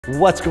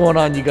What's going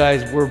on, you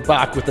guys? We're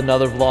back with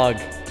another vlog.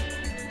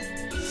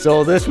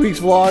 So this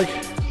week's vlog,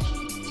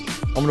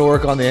 I'm gonna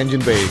work on the engine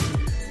bay.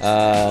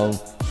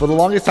 For the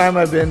longest time,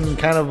 I've been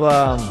kind of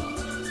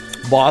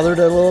bothered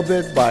a little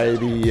bit by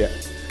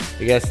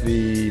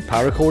the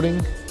powder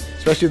coating,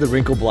 especially the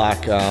wrinkle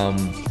black on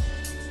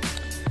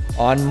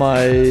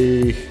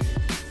my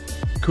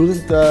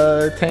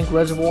coolant tank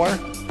reservoir.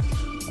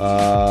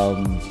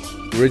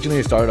 Originally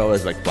it started out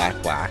as like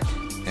black,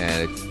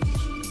 and it's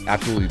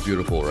absolutely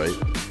beautiful, right?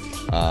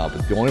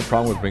 But the only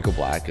problem with wrinkle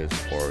black is,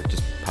 or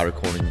just powder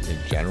coating in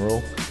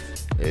general,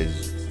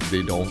 is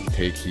they don't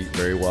take heat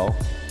very well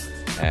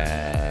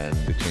and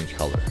they change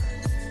color.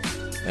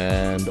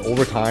 And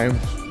over time,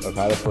 I've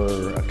had it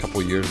for a couple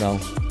of years now,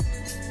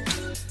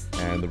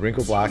 and the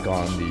wrinkle black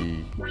on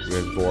the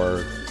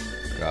reservoir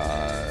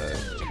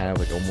kind of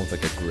like almost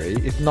like a gray.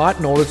 It's not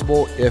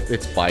noticeable if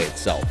it's by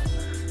itself,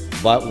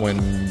 but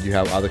when you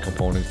have other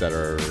components that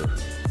are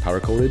powder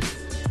coated,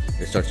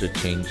 it starts to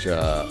change,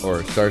 or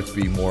it starts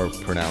to be more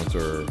pronounced,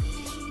 or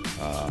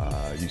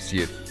you see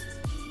it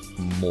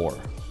more.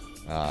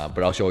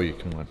 But I'll show you.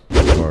 Come on.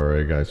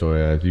 Alright guys, so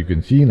as you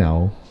can see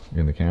now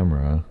in the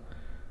camera,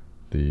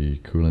 the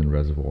coolant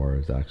reservoir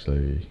is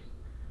actually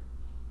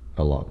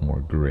a lot more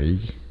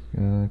gray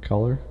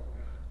color.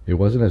 It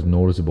wasn't as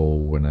noticeable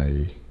when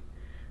I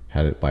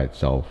had it by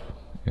itself,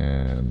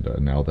 and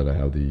now that I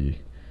have the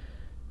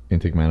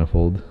intake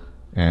manifold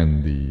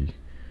and the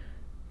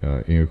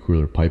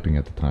intercooler piping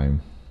at the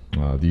time,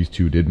 these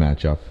two did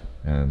match up,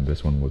 and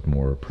this one was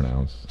more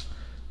pronounced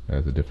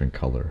as a different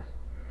color.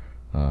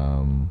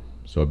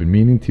 So I've been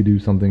meaning to do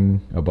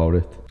something about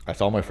it. I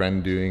saw my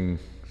friend doing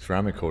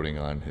ceramic coating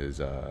on his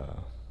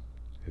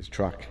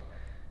truck,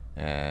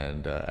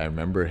 and I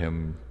remember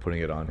him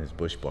putting it on his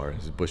bush bar.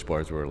 His bush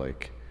bars were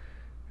like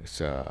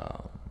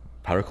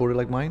powder coated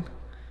like mine,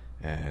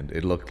 and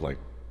it looked like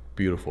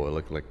beautiful. It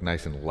looked like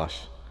nice and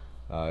lush.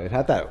 It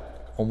had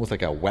that almost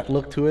like a wet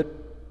look to it,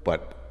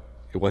 but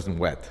it wasn't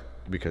wet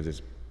because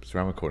it's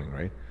ceramic coating,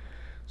 right?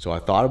 So I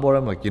thought about it.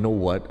 I'm like, you know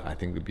what? I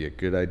think it would be a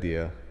good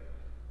idea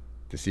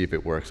to see if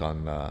it works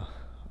on the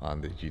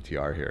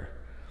GTR here,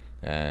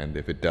 and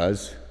if it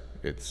does,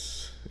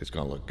 it's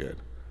gonna look good,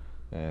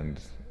 and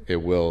it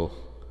will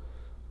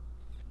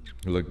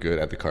look good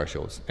at the car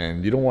shows.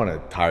 And you don't want to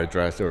tire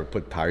dress or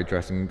put tire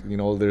dressing. You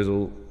know, there's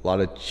a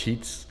lot of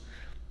cheats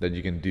that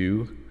you can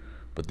do,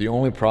 but the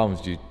only problem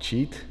is you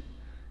cheat.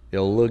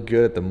 It'll look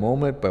good at the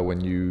moment, but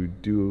when you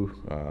do,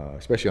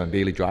 especially on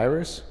daily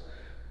drivers,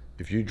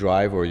 if you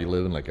drive or you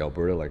live in like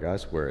Alberta like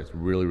us, where it's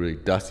really, really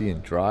dusty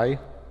and dry,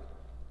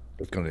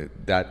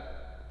 that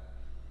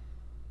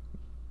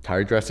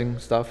tire dressing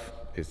stuff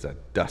is a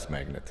dust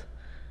magnet,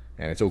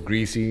 and it's so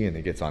greasy and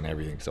it gets on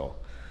everything. So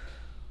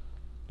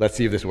let's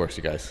see if this works,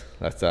 you guys.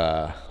 Let's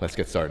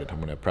get started. I'm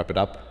gonna prep it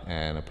up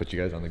and I'll put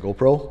you guys on the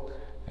GoPro,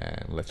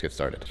 and let's get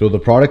started. So the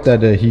product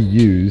that he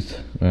used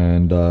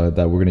and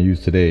that we're gonna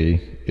use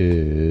today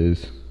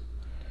is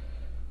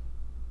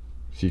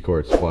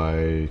C-Quartz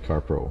by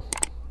CarPro.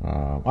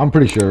 I'm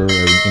pretty sure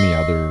any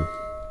other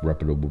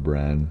reputable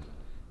brand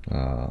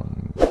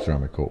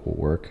ceramic coat will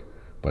work,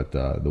 but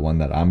the one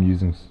that I'm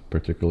using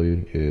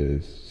particularly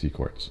is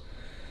C-Quartz.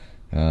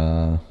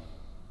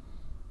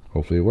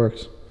 Hopefully it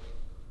works.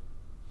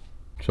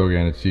 So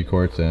again, it's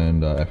C-Quartz,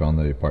 and I found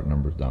the part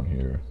numbers down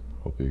here.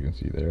 Hopefully you can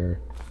see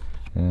there.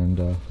 And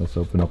let's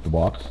open up the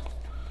box.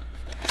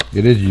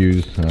 It is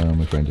used.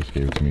 My friend just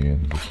gave it to me,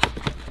 and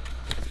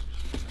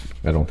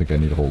I don't think I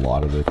need a whole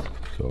lot of it,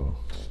 so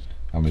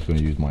I'm just going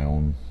to use my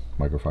own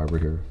microfiber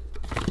here.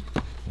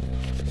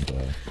 And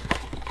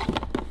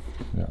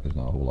yeah, there's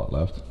not a whole lot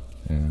left,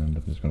 and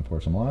I'm just going to pour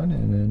some on,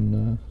 and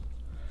then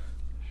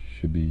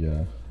should be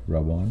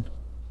rub on,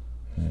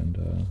 and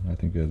I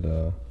think it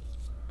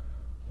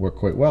worked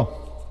quite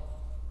well.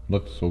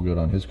 Looked so good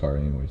on his car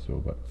anyway,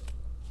 so but.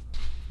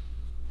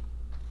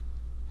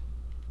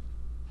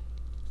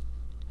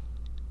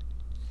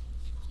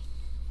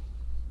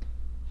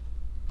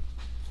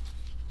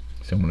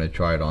 So I'm going to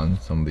try it on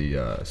some of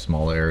the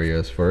small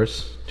areas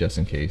first, just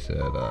in case it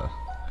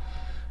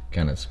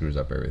kind of screws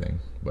up everything,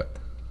 but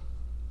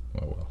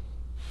oh well.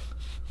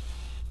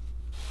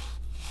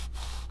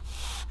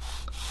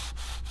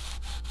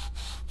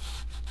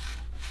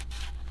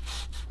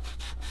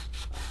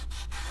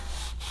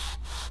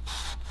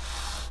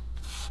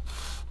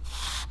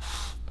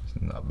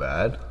 It's not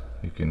bad.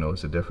 You can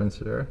notice the difference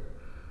there,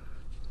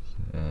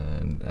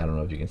 and I don't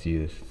know if you can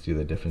see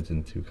the difference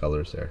in two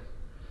colors there.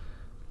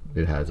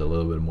 It has a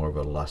little bit more of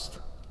a lust.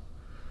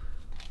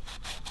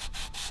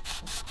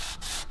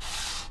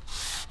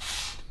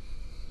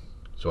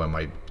 So I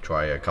might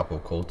try a couple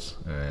of coats,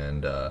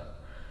 and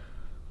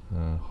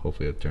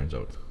hopefully it turns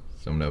out.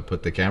 So I'm gonna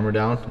put the camera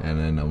down, and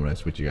then I'm gonna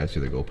switch you guys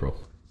to the GoPro.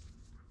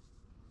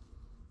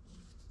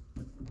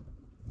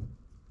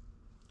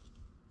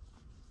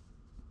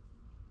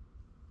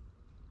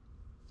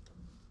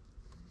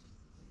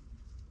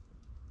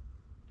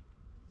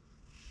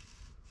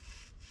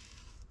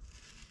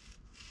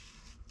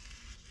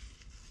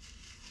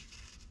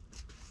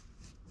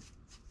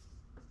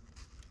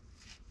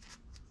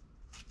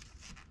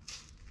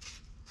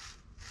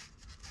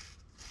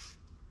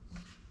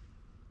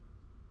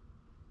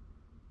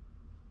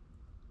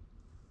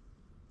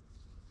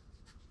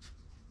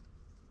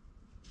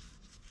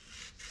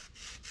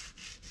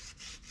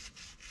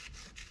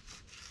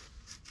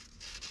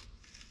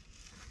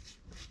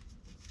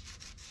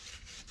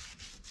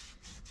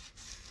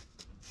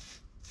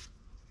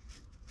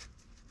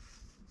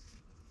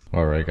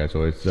 All right, guys.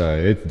 So it's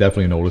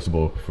definitely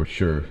noticeable for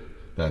sure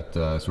that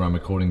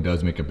ceramic coating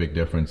does make a big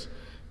difference.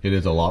 It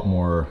is a lot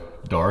more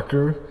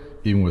darker,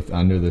 even with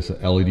under this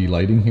LED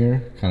lighting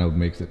here. Kind of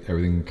makes it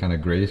everything kind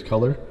of grayish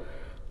color.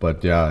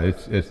 But yeah,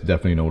 it's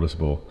definitely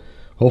noticeable.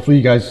 Hopefully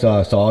you guys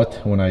saw it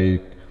when I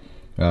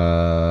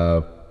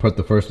put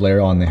the first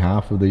layer on the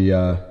half of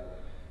the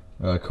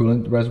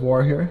coolant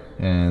reservoir here,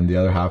 and the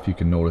other half you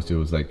can notice it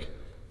was like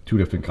 2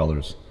 different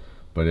colors.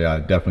 But yeah,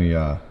 definitely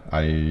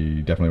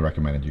I definitely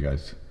recommend it, you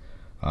guys.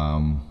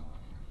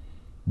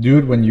 Do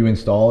it when you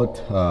install it,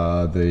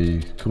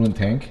 the coolant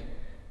tank,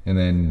 and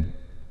then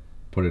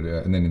put it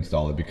and then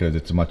install it, because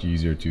it's much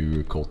easier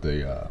to coat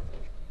the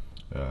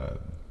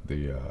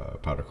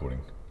powder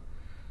coating.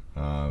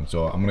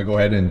 So I'm gonna go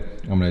ahead and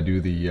I'm gonna do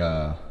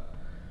the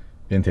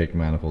intake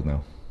manifold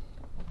now.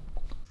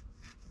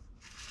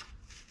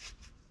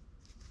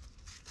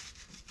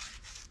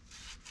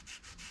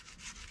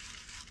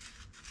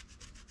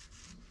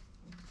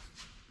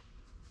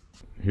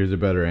 Here's a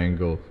better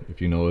angle if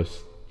you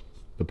notice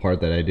the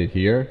part that I did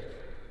here,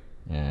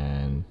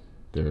 and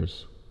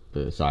there's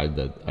the side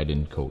that I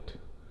didn't coat.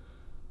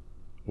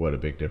 What a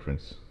big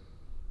difference.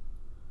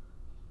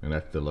 And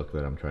that's the look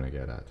that I'm trying to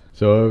get at.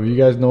 So if you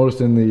guys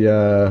noticed in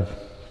the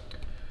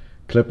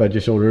clip I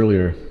just showed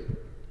earlier,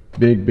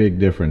 big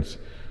difference.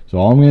 So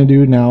all I'm gonna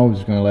do now is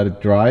just gonna let it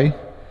dry,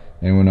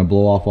 and I'm gonna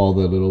blow off all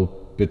the little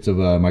bits of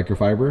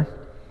microfiber.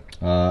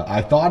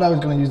 I thought I was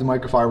gonna use the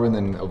microfiber and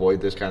then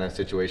avoid this kind of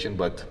situation,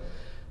 but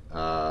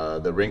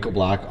the wrinkle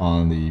black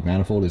on the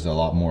manifold is a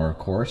lot more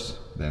coarse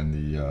than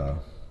the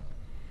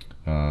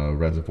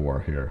reservoir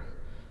here.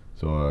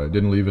 So I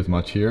didn't leave as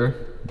much here,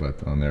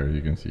 but on there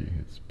you can see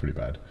it's pretty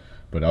bad.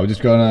 But I was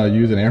just gonna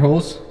use an air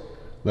hose,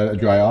 let it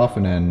dry off,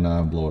 and then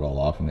blow it all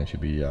off, and it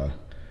should be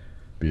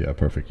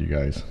perfect, you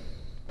guys.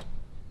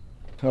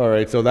 All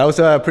right, so that was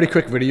a pretty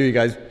quick video, you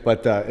guys,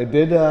 but it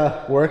did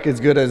work as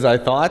good as I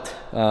thought.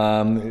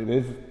 It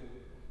is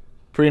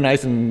pretty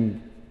nice,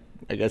 and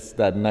I guess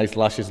that nice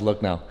luscious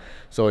look now.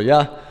 So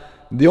yeah,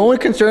 the only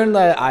concern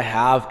that I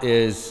have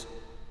is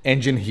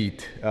engine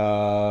heat,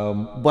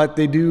 but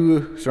they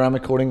do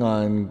ceramic coating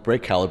on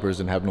brake calipers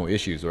and have no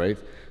issues, right?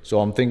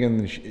 So I'm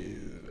thinking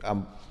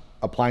I'm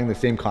applying the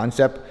same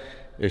concept.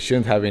 It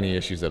shouldn't have any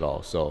issues at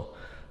all. So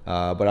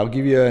but I'll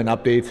give you an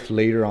update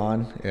later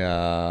on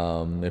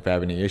if I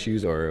have any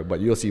issues, but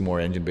you'll see more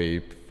engine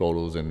bay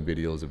photos and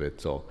videos of it.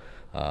 So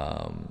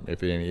if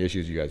there are any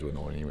issues, you guys would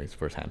know anyways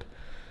firsthand.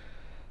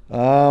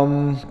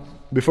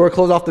 Before I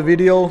close off the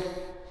video,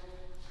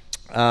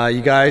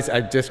 you guys,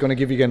 I'm just going to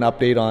give you an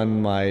update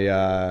on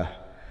my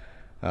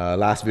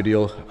last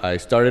video. I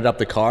started up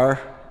the car,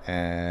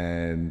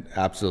 and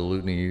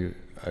absolutely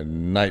a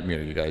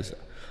nightmare, you guys.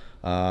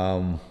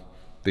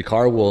 The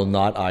car will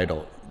not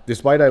idle.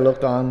 Despite I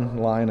looked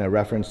online, I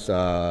referenced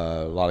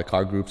a lot of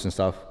car groups and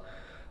stuff.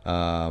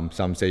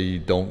 Some say you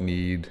don't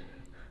need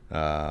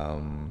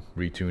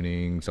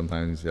retuning.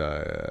 Sometimes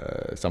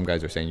some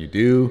guys are saying you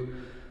do.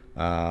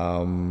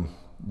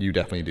 You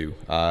definitely do.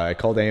 I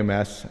called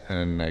AMS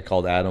and I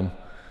called Adam,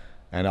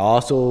 and I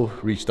also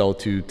reached out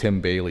to Tim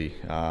Bailey,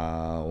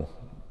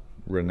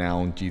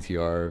 renowned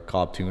GTR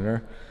Cobb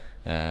tuner,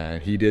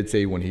 and he did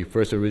say when he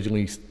first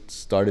originally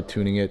started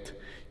tuning it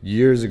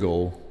years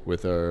ago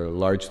with our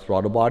large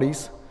throttle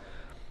bodies,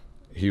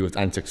 he was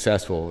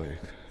unsuccessful.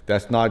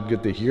 That's not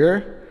good to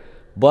hear,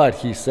 but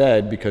he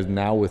said because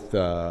now with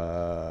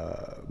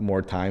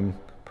more time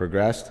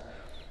progressed,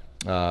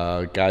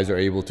 guys are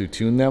able to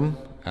tune them,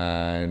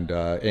 and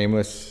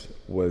Amos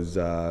was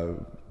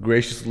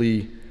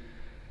graciously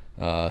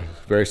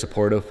very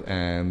supportive,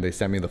 and they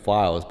sent me the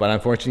files, but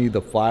unfortunately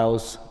the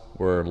files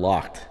were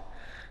locked,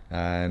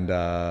 and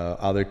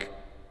other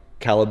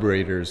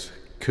calibrators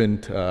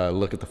couldn't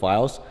look at the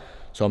files.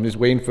 So I'm just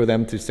waiting for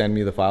them to send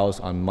me the files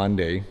on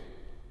Monday,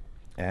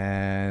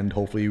 and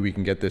hopefully we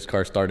can get this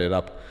car started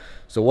up.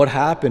 So what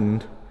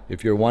happened,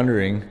 if you're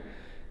wondering,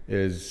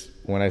 is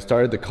when I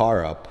started the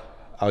car up,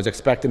 I was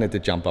expecting it to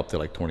jump up to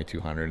like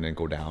 2200 and then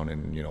go down,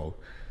 and you know,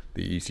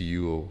 the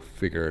ECU will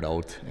figure it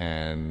out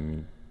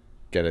and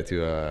get it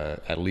to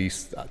at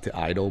least to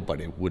idle, but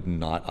it would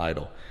not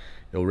idle.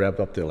 It'll rev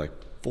up to like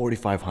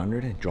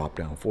 4500 and drop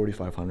down,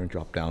 4500,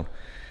 drop down.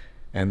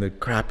 And the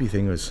crappy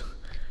thing was,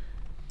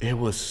 it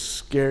was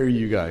scary,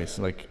 you guys.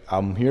 Like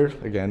I'm here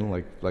again,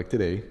 like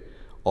today,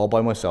 all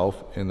by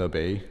myself in the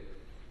bay,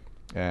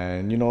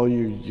 and you know,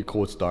 you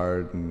cold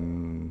start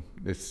and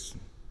it's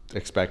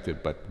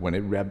expected, but when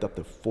it revved up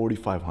to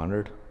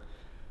 4500,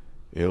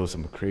 it was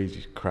some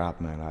crazy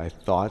crap, man. I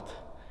thought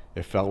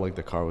it felt like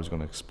the car was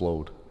going to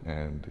explode,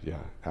 and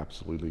yeah,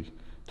 absolutely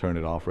turned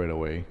it off right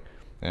away,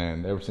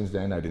 and ever since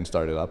then I didn't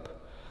start it up.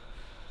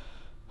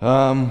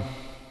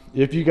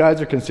 If you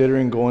guys are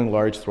considering going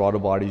large throttle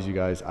bodies, you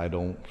guys,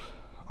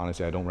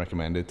 honestly I don't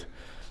recommend it.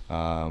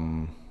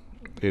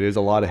 It is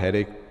a lot of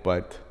headache,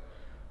 but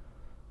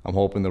I'm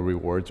hoping the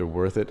rewards are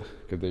worth it,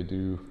 because they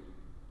do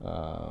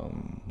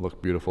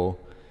look beautiful.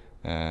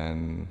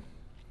 And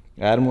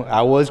Adam,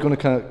 I was going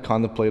to kind of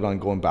contemplate on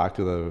going back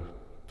to the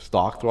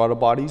stock throttle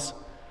bodies,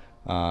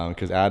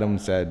 because Adam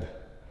said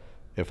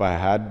if I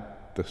had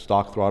the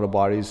stock throttle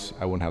bodies,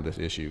 I wouldn't have this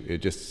issue. It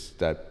just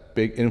that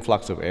big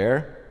influx of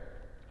air.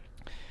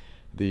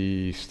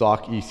 The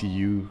stock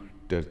ECU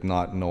does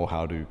not know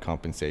how to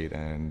compensate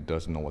and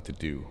doesn't know what to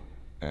do.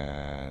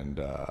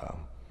 And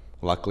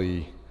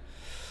luckily,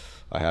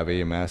 I have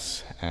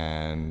AMS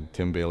and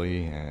Tim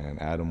Bailey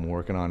and Adam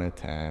working on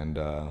it, and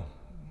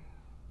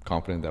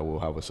confident that we'll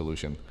have a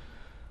solution.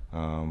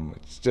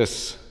 It's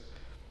just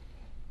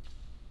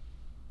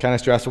kind of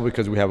stressful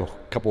because we have a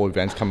couple of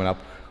events coming up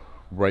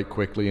right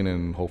quickly, and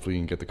then hopefully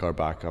you can get the car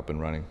back up and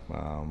running.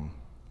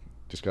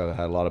 Just had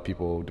a lot of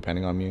people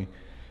depending on me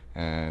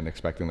and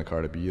expecting the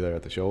car to be there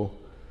at the show.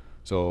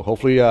 So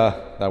hopefully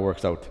that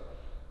works out.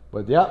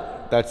 But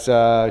yeah, that's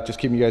just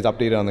keeping you guys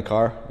updated on the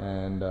car,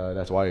 and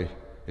that's why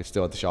it's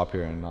still at the shop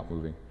here and not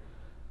moving.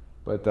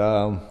 But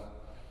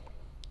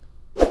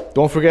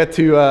don't forget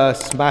to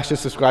smash the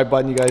subscribe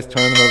button, you guys,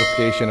 turn on the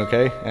notification,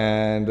 okay?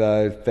 And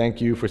thank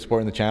you for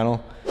supporting the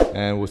channel,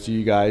 and we'll see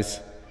you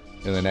guys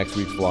in the next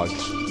week's vlog.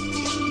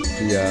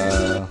 See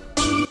ya.